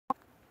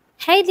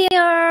Hey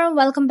there,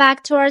 welcome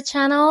back to our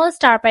channel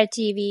Starpad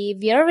TV,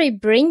 where we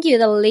bring you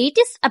the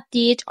latest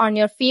update on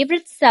your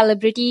favorite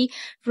celebrity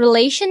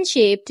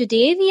relationship.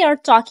 Today we are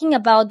talking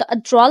about the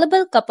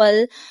adorable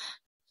couple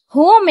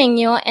Huo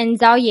Minghao and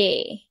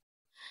Zhou,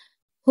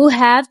 who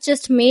have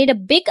just made a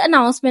big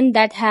announcement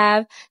that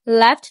have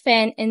left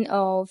fans in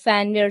awe.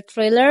 Fans were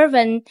thrilled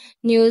when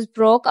news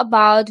broke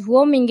about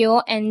Huo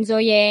Minghao and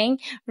Zhou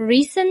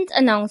recent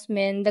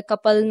announcement. The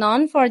couple,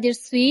 known for their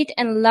sweet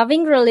and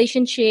loving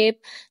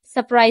relationship,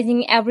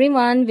 surprising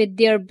everyone with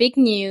their big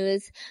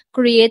news,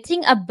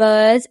 creating a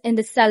buzz in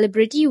the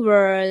celebrity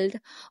world.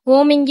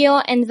 Huo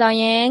Minghao and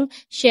Zhou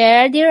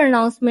shared their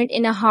announcement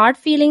in a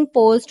heart-feeling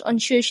post on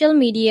social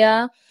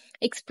media,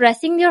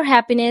 expressing their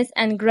happiness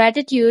and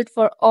gratitude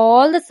for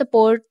all the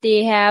support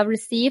they have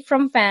received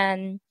from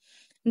fans.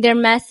 Their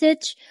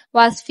message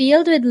was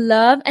filled with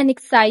love and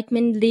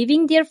excitement,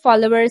 leaving their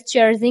followers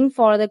cheering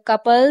for the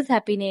couple's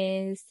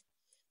happiness.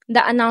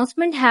 The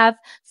announcement have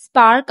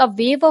sparked a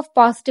wave of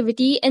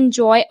positivity and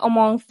joy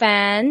among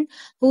fans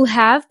who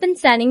have been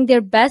sending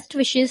their best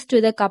wishes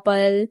to the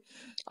couple.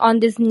 On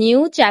this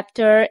new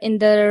chapter in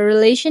the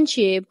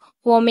relationship,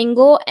 Huo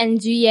Minghao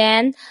and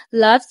Zhou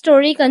love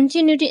story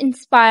continue to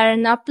inspire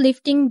and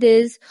uplifting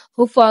those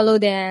who follow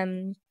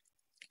them.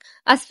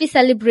 As we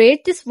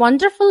celebrate this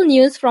wonderful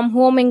news from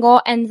Huo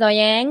Minghao and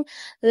Zhou,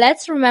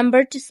 let's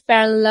remember to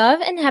spread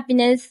love and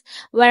happiness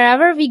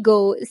wherever we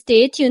go.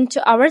 Stay tuned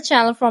to our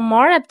channel for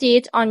more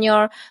updates on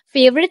your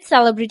favorite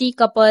celebrity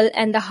couple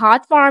and the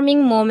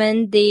heartwarming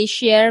moment they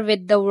share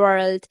with the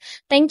world.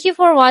 Thank you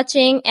for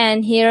watching,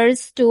 and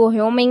here's to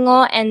Huo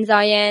Minghao and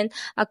Zhou,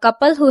 a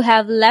couple who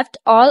have left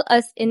all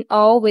us in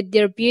awe with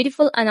their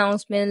beautiful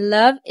announcement.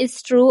 Love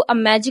is true a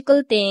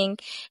magical thing.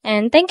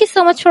 And thank you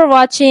so much for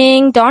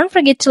watching. Don't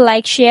forget to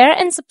like, share,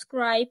 and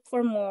subscribe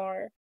for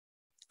more.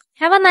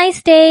 Have a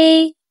nice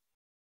day.